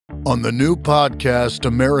On the new podcast,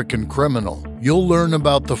 American Criminal, you'll learn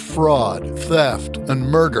about the fraud, theft, and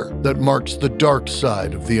murder that marks the dark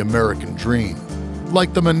side of the American dream.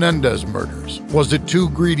 Like the Menendez murders, was it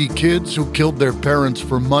two greedy kids who killed their parents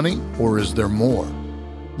for money, or is there more?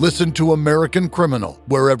 Listen to American Criminal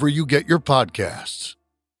wherever you get your podcasts.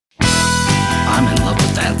 I'm in love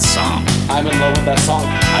with that song. I'm in love with that song.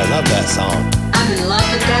 I love that song. I'm in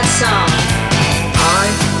love with that song.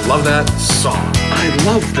 I love that song. I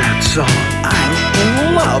love that song. I'm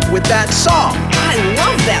in love with that song. I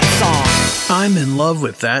love that song. I'm in love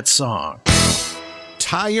with that song.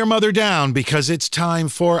 Tie your mother down because it's time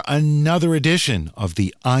for another edition of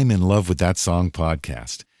the I'm in love with that song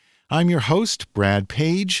podcast. I'm your host, Brad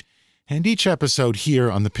Page, and each episode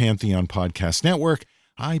here on the Pantheon Podcast Network,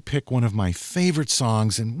 I pick one of my favorite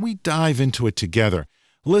songs and we dive into it together,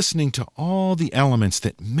 listening to all the elements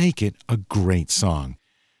that make it a great song.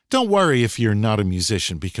 Don't worry if you're not a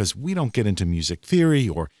musician because we don't get into music theory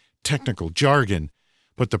or technical jargon,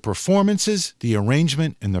 but the performances, the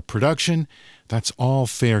arrangement, and the production, that's all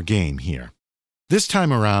fair game here. This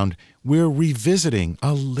time around, we're revisiting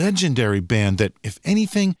a legendary band that, if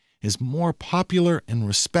anything, is more popular and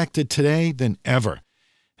respected today than ever.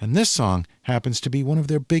 And this song happens to be one of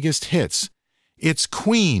their biggest hits. It's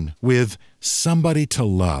Queen with Somebody to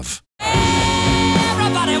Love.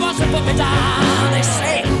 Everybody wants to put me down. They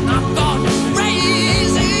say I'm gone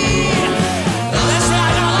crazy. They say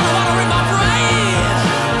I got a lot of water in my brain.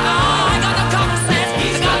 I got no common sense.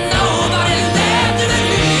 I got nobody there to me.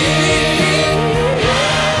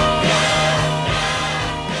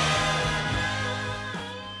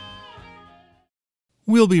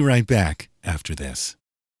 We'll be right back after this.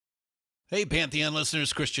 Hey, Pantheon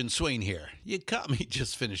listeners, Christian Swain here. You caught me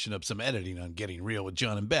just finishing up some editing on Getting Real with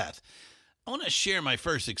John and Beth. I want to share my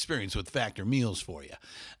first experience with Factor Meals for you.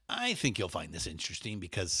 I think you'll find this interesting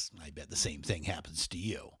because I bet the same thing happens to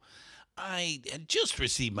you. I had just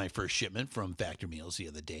received my first shipment from Factor Meals the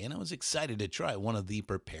other day, and I was excited to try one of the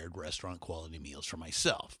prepared restaurant quality meals for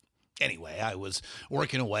myself. Anyway, I was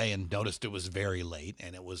working away and noticed it was very late,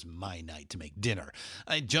 and it was my night to make dinner.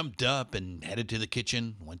 I jumped up and headed to the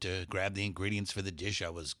kitchen, went to grab the ingredients for the dish I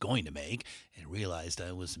was going to make, and realized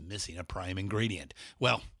I was missing a prime ingredient.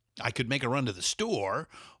 Well, I could make a run to the store,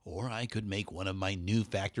 or I could make one of my new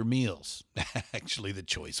Factor meals. Actually, the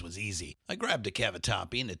choice was easy. I grabbed a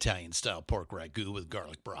cavatappi, an Italian-style pork ragu with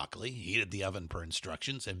garlic broccoli, heated the oven per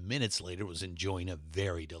instructions, and minutes later was enjoying a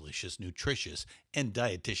very delicious, nutritious, and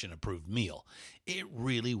dietitian-approved meal. It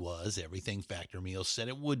really was everything Factor Meals said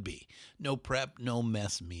it would be. No prep, no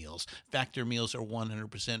mess meals. Factor Meals are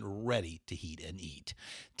 100% ready to heat and eat.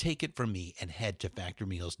 Take it from me and head to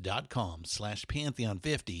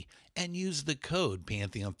factormeals.com/Pantheon50 and use the code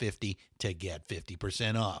Pantheon50 to get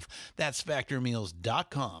 50% off. That's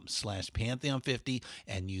factormeals.com/Pantheon50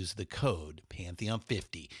 and use the code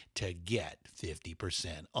Pantheon50 to get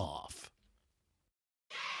 50% off.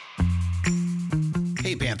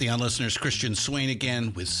 Hey, Pantheon listeners, Christian Swain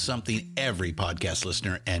again with something every podcast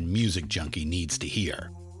listener and music junkie needs to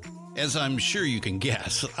hear. As I'm sure you can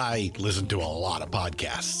guess, I listen to a lot of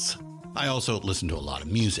podcasts. I also listen to a lot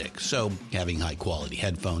of music, so having high-quality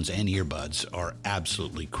headphones and earbuds are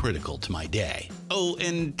absolutely critical to my day. Oh,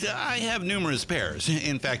 and I have numerous pairs.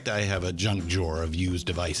 In fact, I have a junk drawer of used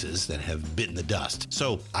devices that have bitten the dust,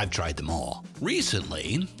 so I've tried them all.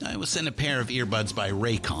 Recently, I was sent a pair of earbuds by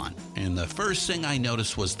Raycon, and the first thing I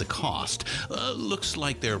noticed was the cost. Looks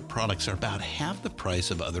like their products are about half the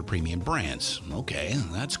price of other premium brands. Okay,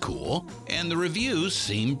 that's cool. And the reviews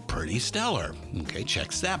seem pretty stellar. Okay,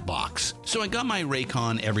 checks that box. So I got my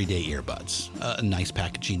Raycon Everyday Earbuds. A nice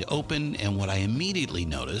packaging to open, and what I immediately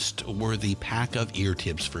noticed were the pack of ear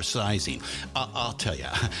tips for sizing. I'll tell you,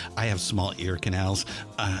 I have small ear canals.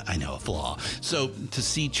 I know, a flaw. So to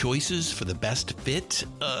see choices for the best fit,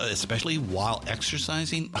 especially while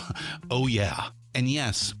exercising, oh yeah. And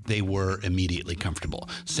yes, they were immediately comfortable.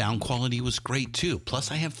 Sound quality was great too.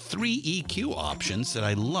 Plus, I have 3 EQ options that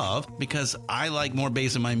I love because I like more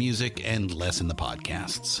bass in my music and less in the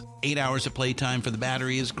podcasts. 8 hours of playtime for the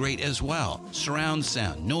battery is great as well. Surround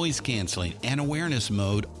sound, noise canceling, and awareness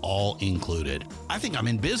mode all included. I think I'm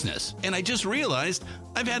in business, and I just realized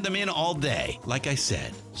I've had them in all day. Like I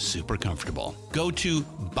said, super comfortable. Go to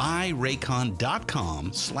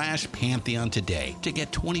buyraycon.com/Pantheon today to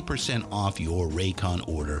get 20% off your Raycon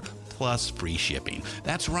order plus free shipping.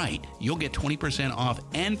 That's right. You'll get 20% off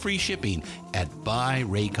and free shipping at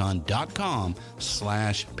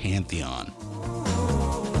buyraycon.com/Pantheon.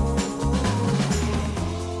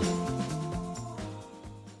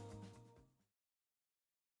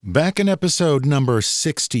 Back in episode number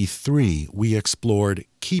 63, we explored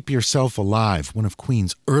Keep Yourself Alive, one of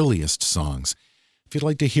Queen's earliest songs. If you'd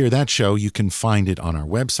like to hear that show, you can find it on our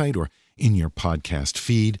website or in your podcast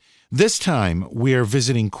feed. This time, we're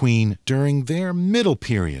visiting Queen during their middle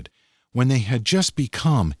period, when they had just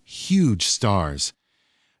become huge stars.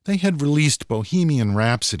 They had released Bohemian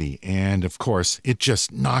Rhapsody, and of course, it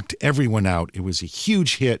just knocked everyone out. It was a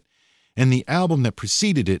huge hit, and the album that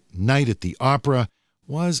preceded it, Night at the Opera,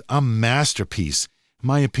 was a masterpiece. In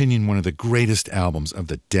my opinion, one of the greatest albums of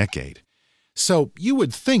the decade. So you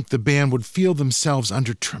would think the band would feel themselves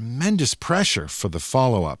under tremendous pressure for the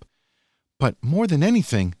follow-up. But more than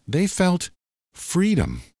anything, they felt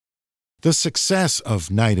freedom. The success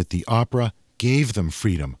of Night at the Opera gave them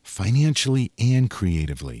freedom, financially and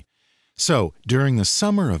creatively. So, during the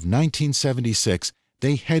summer of 1976,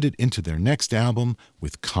 they headed into their next album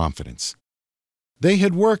with confidence. They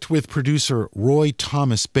had worked with producer Roy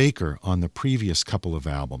Thomas Baker on the previous couple of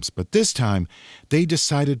albums, but this time they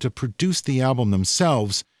decided to produce the album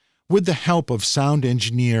themselves with the help of sound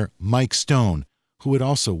engineer Mike Stone, who had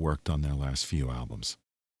also worked on their last few albums.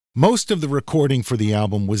 Most of the recording for the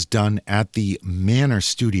album was done at the Manor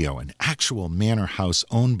Studio, an actual manor house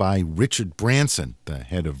owned by Richard Branson, the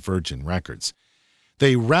head of Virgin Records.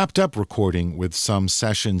 They wrapped up recording with some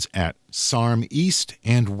sessions at Sarm East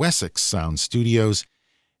and Wessex Sound Studios,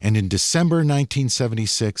 and in December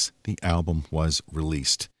 1976, the album was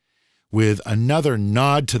released. With another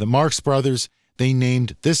nod to the Marx Brothers, they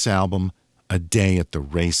named this album A Day at the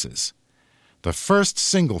Races. The first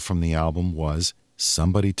single from the album was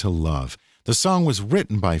Somebody to Love. The song was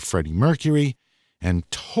written by Freddie Mercury and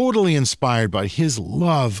totally inspired by his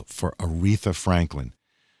love for Aretha Franklin.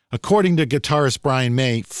 According to guitarist Brian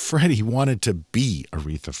May, Freddie wanted to be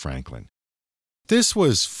Aretha Franklin. This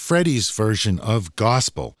was Freddie's version of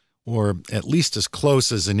gospel, or at least as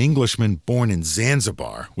close as an Englishman born in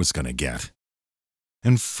Zanzibar was going to get.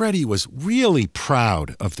 And Freddie was really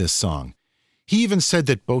proud of this song. He even said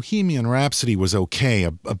that Bohemian Rhapsody was okay,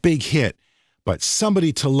 a big hit, but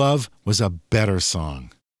Somebody to Love was a better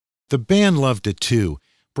song. The band loved it too.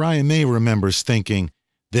 Brian May remembers thinking,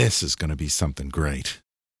 this is going to be something great.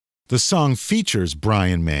 The song features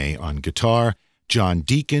Brian May on guitar, John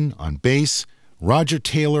Deacon on bass, Roger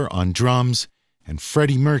Taylor on drums, and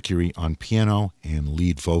Freddie Mercury on piano and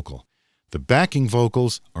lead vocal. The backing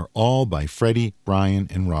vocals are all by Freddie, Brian,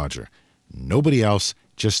 and Roger. Nobody else,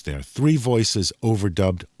 just their three voices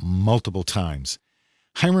overdubbed multiple times.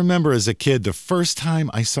 I remember as a kid, the first time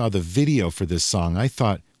I saw the video for this song, I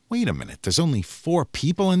thought, wait a minute, there's only 4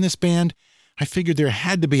 people in this band? I figured there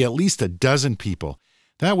had to be at least a dozen people.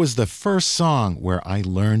 That was the first song where I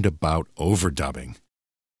learned about overdubbing.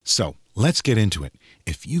 So, let's get into it.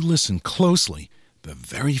 If you listen closely, the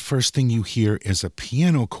very first thing you hear is a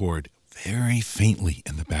piano chord very faintly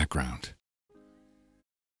in the background.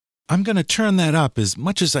 I'm going to turn that up as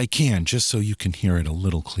much as I can just so you can hear it a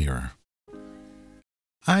little clearer.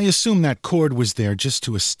 I assume that chord was there just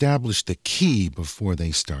to establish the key before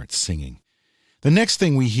they start singing. The next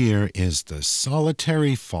thing we hear is the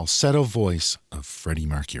solitary falsetto voice of Freddie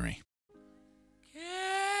Mercury.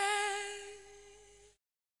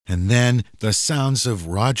 And then the sounds of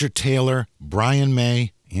Roger Taylor, Brian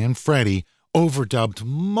May, and Freddie overdubbed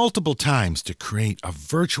multiple times to create a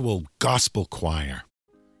virtual gospel choir.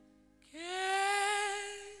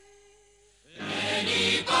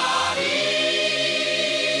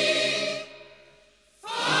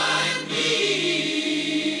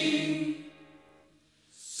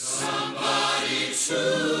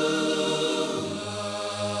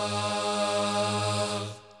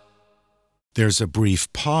 There's a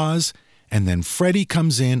brief pause, and then Freddie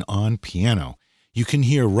comes in on piano. You can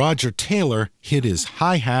hear Roger Taylor hit his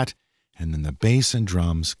hi-hat, and then the bass and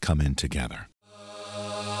drums come in together.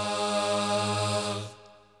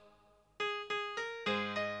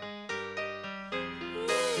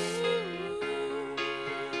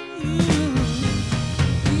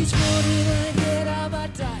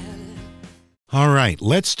 All right,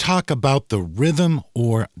 let's talk about the rhythm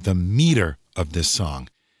or the meter of this song.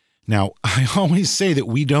 Now, I always say that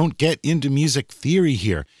we don't get into music theory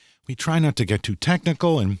here. We try not to get too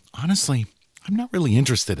technical, and honestly, I'm not really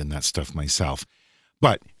interested in that stuff myself.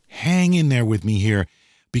 But hang in there with me here,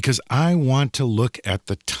 because I want to look at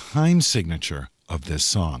the time signature of this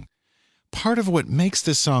song. Part of what makes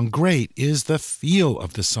this song great is the feel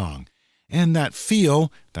of the song. And that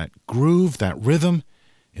feel, that groove, that rhythm,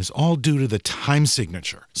 is all due to the time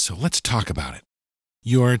signature. So let's talk about it.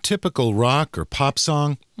 Your typical rock or pop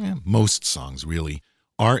song, most songs really,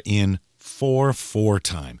 are in 4/4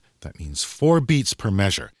 time. That means 4 beats per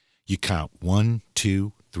measure. You count 1,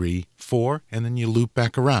 2, 3, 4, and then you loop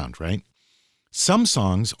back around, right? Some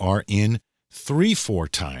songs are in 3/4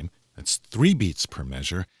 time. That's 3 beats per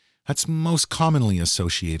measure. That's most commonly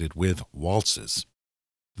associated with waltzes.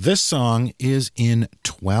 This song is in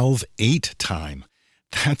 12/8 time.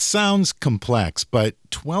 That sounds complex, but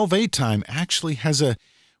 12/8 time actually has a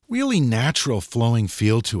really natural flowing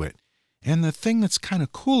feel to it. And the thing that's kind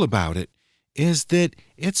of cool about it is that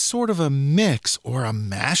it's sort of a mix or a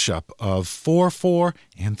mashup of 4/4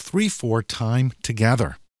 and 3/4 time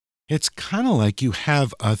together. It's kind of like you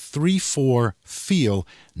have a 3/4 feel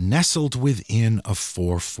nestled within a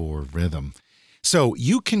 4/4 rhythm. So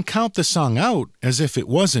you can count the song out as if it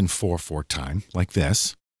was in 4/4 time, like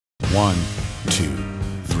this. 1, 2,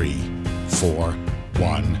 3, 4,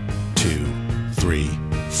 1, 2, 3,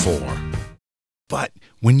 4. But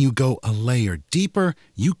when you go a layer deeper,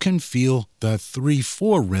 you can feel the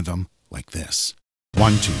 3/4 rhythm like this.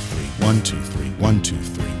 1, 2, 3, 1, 2, 3, 1, 2,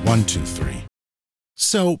 3, 1, 2, 3.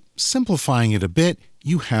 So, simplifying it a bit,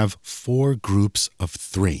 you have 4 groups of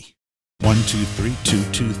 3. 1, 2, 3, 2,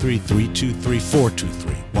 2, 3, 3, 2, 3, 4, 2,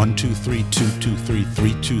 3. 1, 2, 3, 2, 2, 3,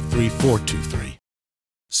 3, 2, 3, 4, 2, 3.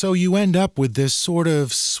 So you end up with this sort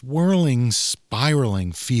of swirling,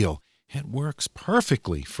 spiraling feel. It works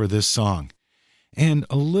perfectly for this song. And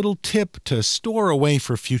a little tip to store away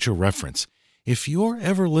for future reference. If you're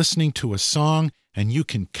ever listening to a song and you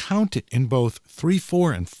can count it in both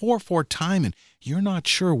 3/4 and 4/4 time and you're not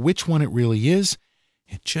sure which one it really is,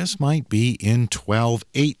 it just might be in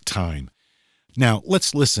 12/8 time. Now,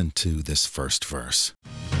 let's listen to this first verse.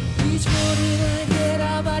 Each morning I get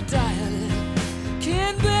out my diary,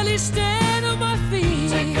 can barely stand on my feet.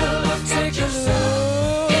 Take a look at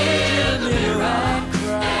yourself in the mirror and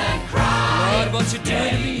cry. Lord, what you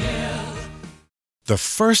did to me here. The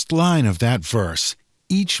first line of that verse,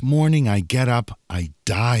 each morning I get up, I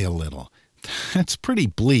die a little. That's pretty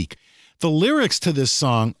bleak. The lyrics to this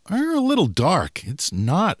song are a little dark. It's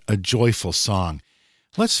not a joyful song.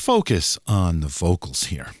 Let's focus on the vocals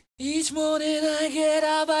here. Each morning I get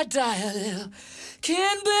out my dial,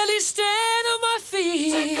 can barely stand on my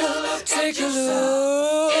feet. Take a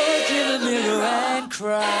look in the mirror and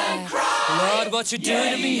cry. Lord, what you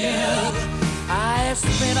doing to me here? I have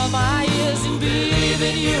spent all my years in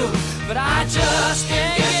believing you, but I just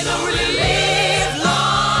can't get no relief.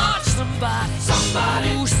 Lord,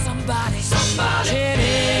 somebody, ooh, somebody, can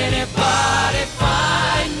anybody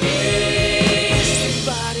find me?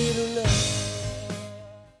 Somebody to love.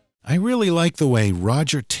 I really like the way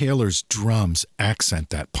Roger Taylor's drums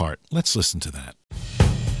accent that part. Let's listen to that.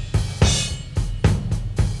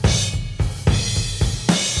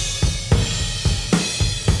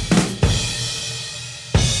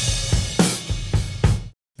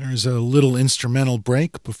 There's a little instrumental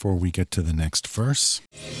break before we get to the next verse.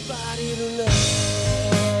 Somebody to love.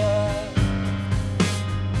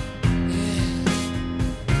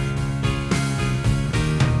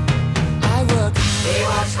 I work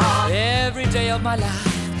hard every day of my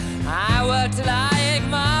life. I work till I ache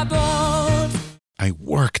my bones. I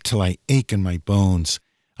work till I ache in my bones.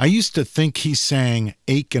 I used to think he sang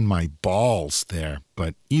ache in my balls there,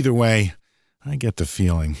 but either way, I get the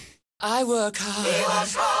feeling. I work hard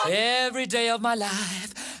every day of my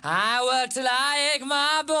life. I work till I ache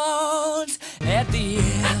my bones. At the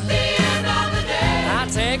end of the day, I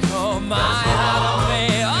take home my heart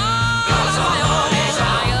away. I go down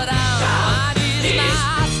my knees and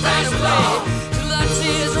I straight away till the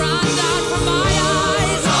tears run down from my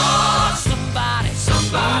eyes. Oh, somebody,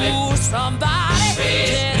 ooh, somebody,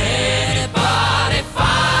 can anybody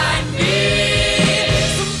find me?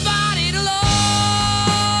 Somebody to love.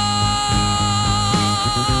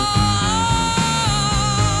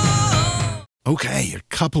 Okay, a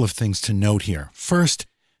couple of things to note here. First,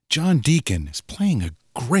 John Deacon is playing a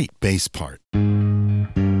great bass part.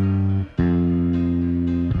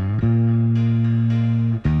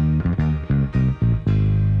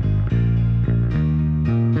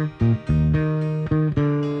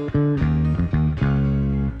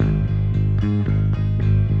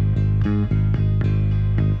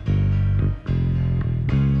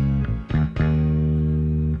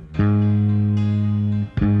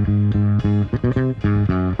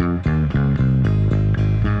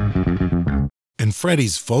 And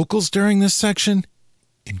Freddie's vocals during this section,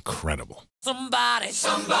 incredible. Somebody,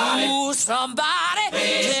 ooh, somebody,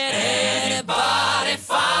 can anybody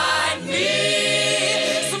find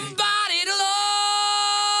me? Somebody to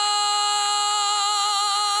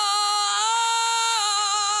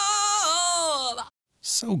love.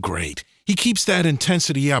 So great. He keeps that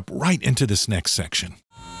intensity up right into this next section.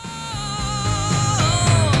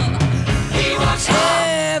 He works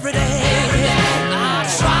every day. I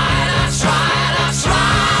try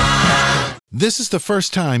This is the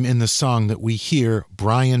first time in the song that we hear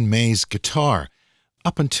Brian May's guitar.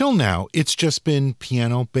 Up until now, it's just been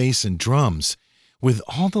piano, bass, and drums. With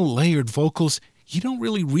all the layered vocals, you don't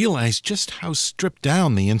really realize just how stripped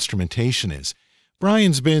down the instrumentation is.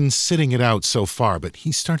 Brian's been sitting it out so far, but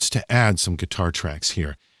he starts to add some guitar tracks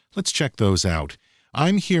here. Let's check those out.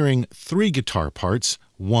 I'm hearing 3 guitar parts,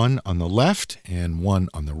 one on the left and one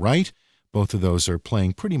on the right. Both of those are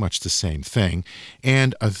playing pretty much the same thing.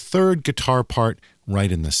 And a 3rd guitar part right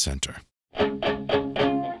in the center.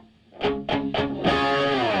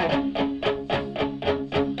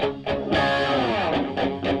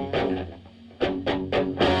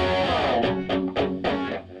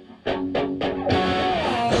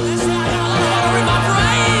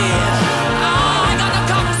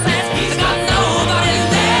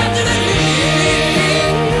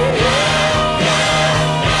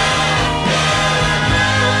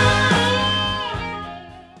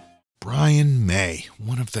 Brian May,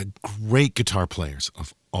 one of the great guitar players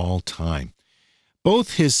of all time.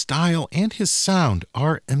 Both his style and his sound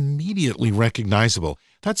are immediately recognizable.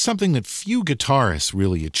 That's something that few guitarists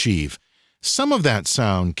really achieve. Some of that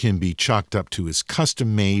sound can be chalked up to his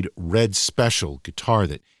custom-made Red Special guitar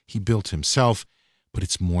that he built himself, but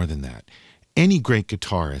it's more than that. Any great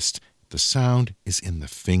guitarist, the sound is in the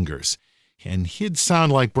fingers, and he'd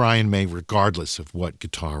sound like Brian May regardless of what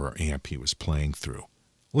guitar or amp he was playing through.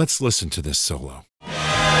 Let's listen to this solo.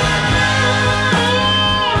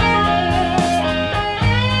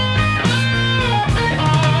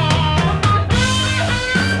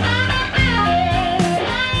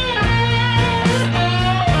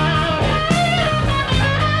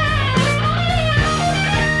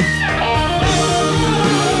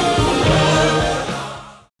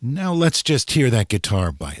 Now let's just hear that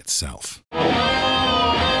guitar by itself.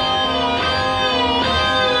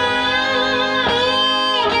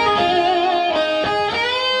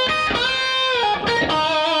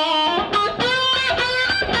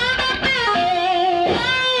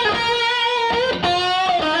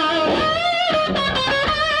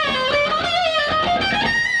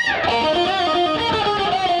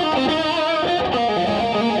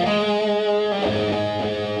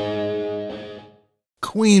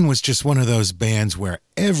 Queen was just one of those bands where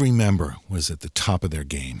every member was at the top of their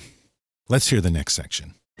game. Let's hear the next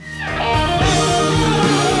section.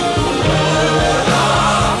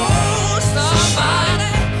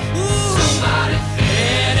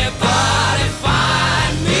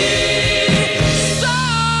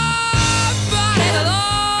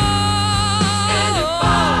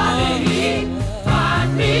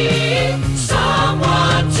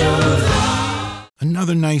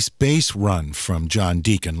 Another nice bass run from John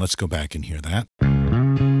Deacon. Let's go back and hear that.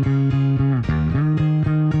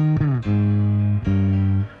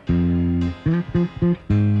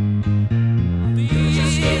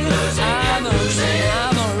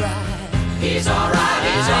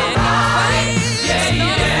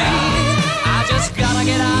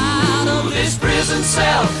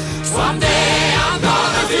 Someday I'm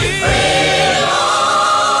gonna be free.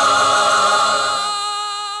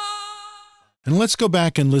 And let's go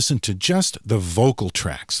back and listen to just the vocal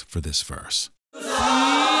tracks for this verse.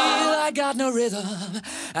 I got no rhythm.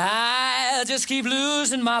 I just keep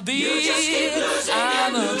losing my beat. You just keep losing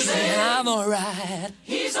I'm okay, I'm alright.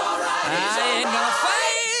 He's alright. I ain't gonna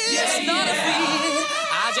fight. It's not a feat.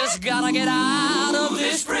 I just gotta get out of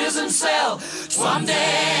this prison cell.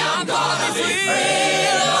 Someday I'm gonna be free.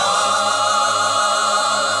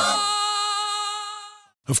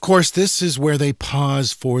 Of course, this is where they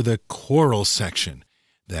pause for the choral section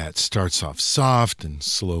that starts off soft and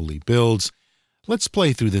slowly builds. Let's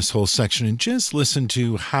play through this whole section and just listen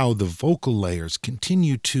to how the vocal layers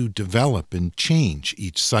continue to develop and change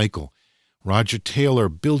each cycle. Roger Taylor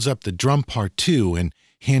builds up the drum part too, and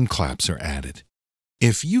hand claps are added.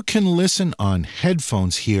 If you can listen on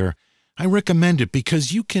headphones here, I recommend it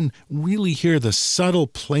because you can really hear the subtle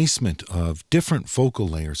placement of different vocal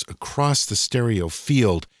layers across the stereo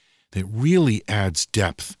field that really adds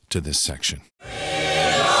depth to this section.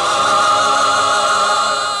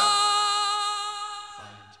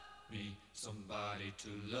 Somebody to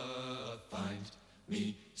love, find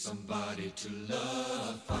me somebody to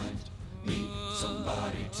love, find me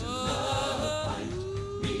somebody to love,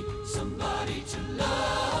 find me somebody to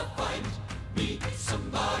love, find me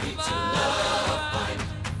somebody to love, find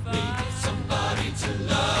me somebody to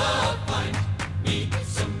love, find me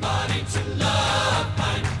somebody to love,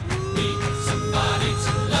 find me somebody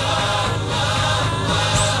to love,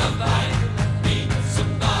 find me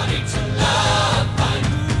somebody to love, find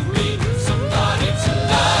me somebody to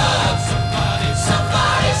love, somebody,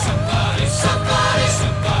 somebody, somebody, somebody,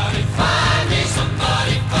 somebody, find me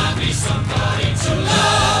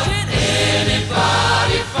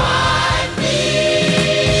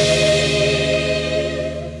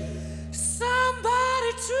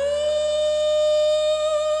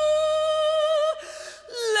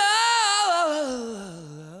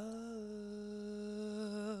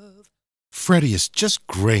Freddie is just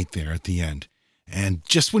great there at the end. And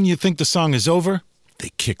just when you think the song is over, they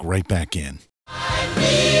kick right back in.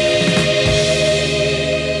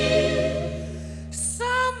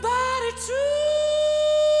 Somebody to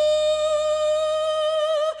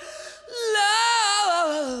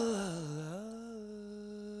love.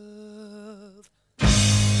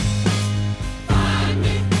 Find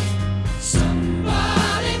me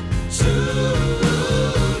somebody to love. Find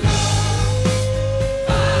me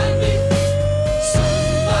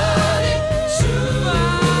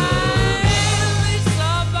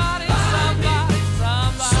somebody to find me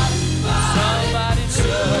somebody to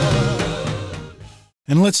love.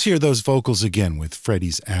 And let's hear those vocals again with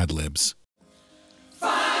Freddie's ad-libs.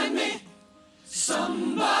 Find me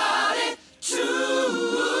somebody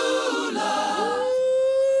to love.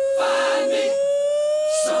 Find me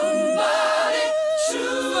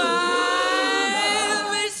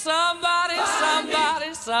somebody to find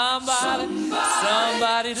me somebody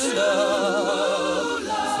to love.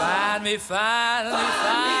 Find me somebody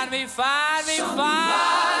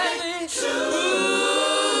to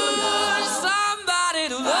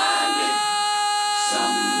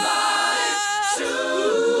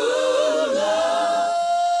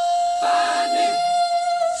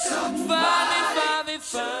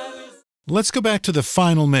love. Let's go back to the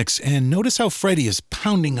final mix and notice how Freddie is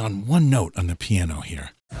pounding on one note on the piano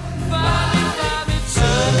here.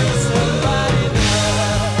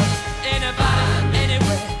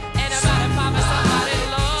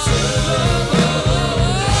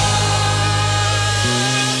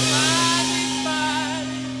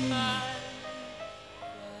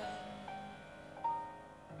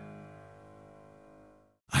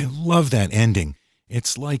 I love that ending.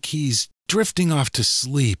 It's like he's drifting off to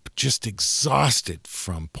sleep, just exhausted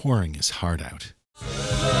from pouring his heart out.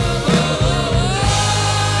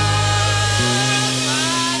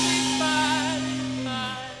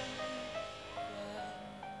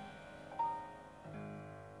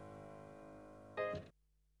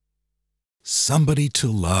 Somebody to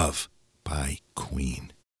Love by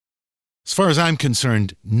Queen. As far as I'm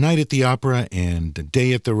concerned, Night at the Opera and The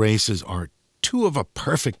Day at the Races are two of a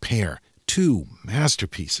perfect pair, two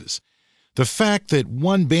masterpieces. The fact that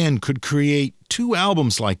one band could create two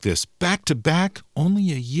albums like this back to back,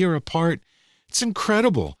 only a year apart, it's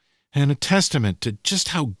incredible and a testament to just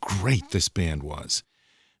how great this band was.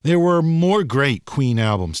 There were more great Queen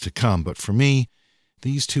albums to come, but for me,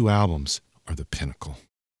 these two albums are the pinnacle.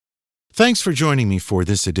 Thanks for joining me for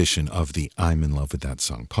this edition of the I'm in Love with That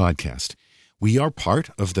Song podcast. We are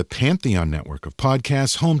part of the Pantheon network of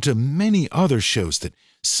podcasts, home to many other shows that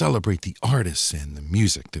celebrate the artists and the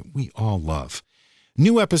music that we all love.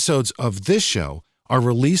 New episodes of this show are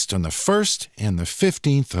released on the 1st and the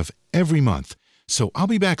 15th of every month, so I'll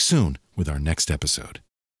be back soon with our next episode.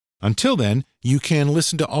 Until then, you can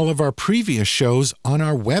listen to all of our previous shows on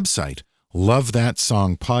our website,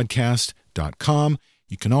 lovethatsongpodcast.com.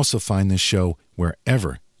 You can also find this show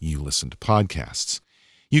wherever you listen to podcasts.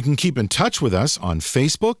 You can keep in touch with us on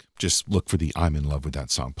Facebook. Just look for the I'm in Love with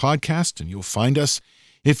That Song podcast, and you'll find us.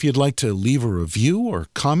 If you'd like to leave a review or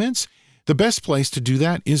comments, the best place to do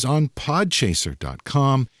that is on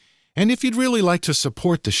podchaser.com. And if you'd really like to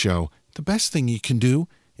support the show, the best thing you can do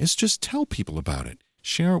is just tell people about it.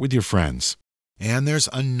 Share it with your friends. And there's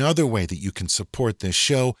another way that you can support this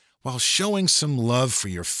show while showing some love for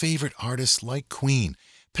your favorite artists like Queen.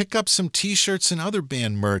 Pick up some t-shirts and other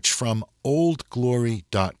band merch from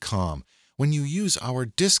oldglory.com. When you use our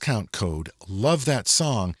discount code,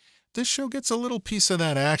 LOVETHATSONG, this show gets a little piece of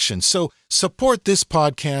that action. So support this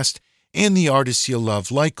podcast and the artists you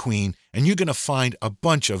love like Queen, and you're going to find a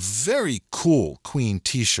bunch of very cool Queen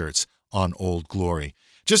t-shirts on Old Glory.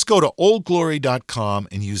 Just go to oldglory.com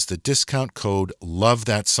and use the discount code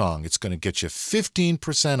LOVETHATSONG. It's going to get you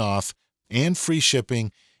 15% off and free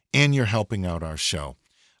shipping, and you're helping out our show.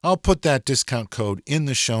 I'll put that discount code in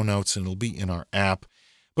the show notes, and it'll be in our app.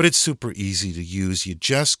 But it's super easy to use. You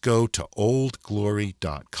just go to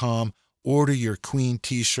oldglory.com, order your Queen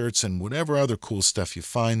t-shirts and whatever other cool stuff you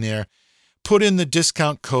find there. Put in the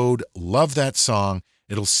discount code LOVETHATSONG.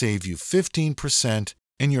 It'll save you 15%,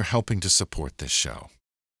 and you're helping to support this show.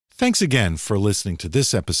 Thanks again for listening to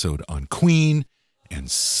this episode on Queen and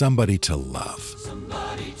Somebody to Love.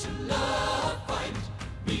 Somebody to love, find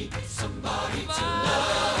me. Somebody to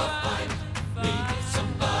love, find me.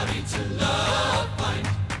 Somebody to love, find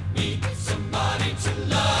me. Somebody to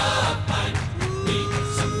love, find me.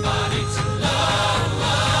 Somebody to love,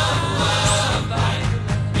 find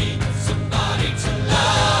me. Somebody to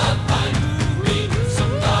love, find me.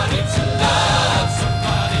 Somebody to love,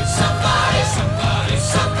 somebody, somebody, somebody,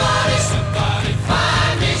 somebody, somebody,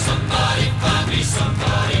 find me. Somebody.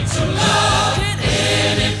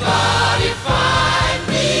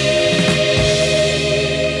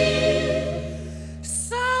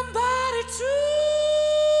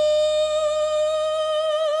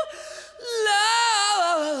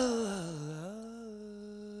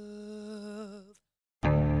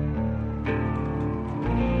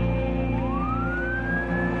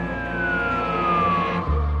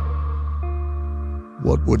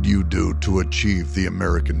 What would you do to achieve the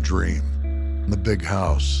American dream? The big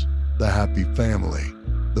house, the happy family,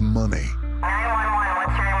 the money. 911,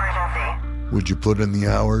 what's your emergency? Would you put in the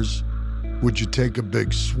hours? Would you take a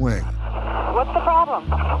big swing? What's the problem?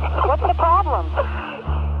 What's the problem?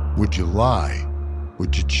 Would you lie?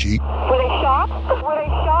 Would you cheat? Were they shot? Were they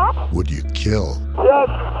shot? Would you kill? Yes.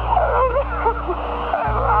 My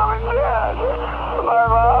mom is dead. My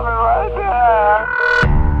mom is right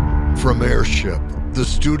there. From Airship, the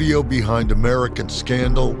studio behind American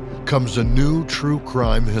Scandal, comes a new true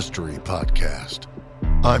crime history podcast.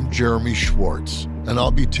 I'm Jeremy Schwartz, and I'll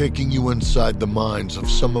be taking you inside the minds of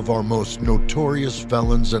some of our most notorious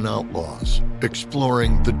felons and outlaws,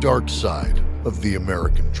 exploring the dark side of the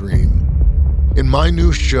American dream. In my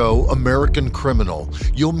new show, American Criminal,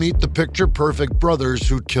 you'll meet the picture-perfect brothers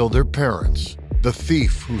who'd kill their parents, the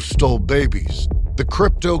thief who stole babies, the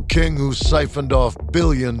crypto king who siphoned off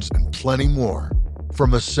billions, and plenty more.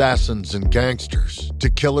 From assassins and gangsters to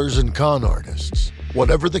killers and con artists.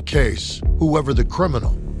 Whatever the case, whoever the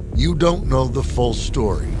criminal, you don't know the full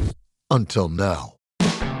story. Until now.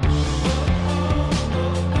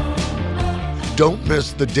 Don't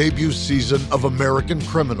miss the debut season of American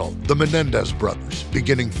Criminal, The Menendez Brothers,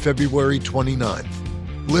 beginning February 29th.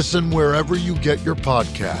 Listen wherever you get your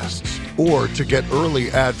podcasts, or to get early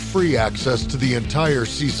ad-free access to the entire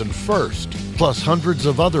season first, plus hundreds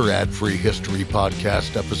of other ad-free history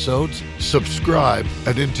podcast episodes, subscribe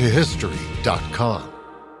at IntoHistory.com.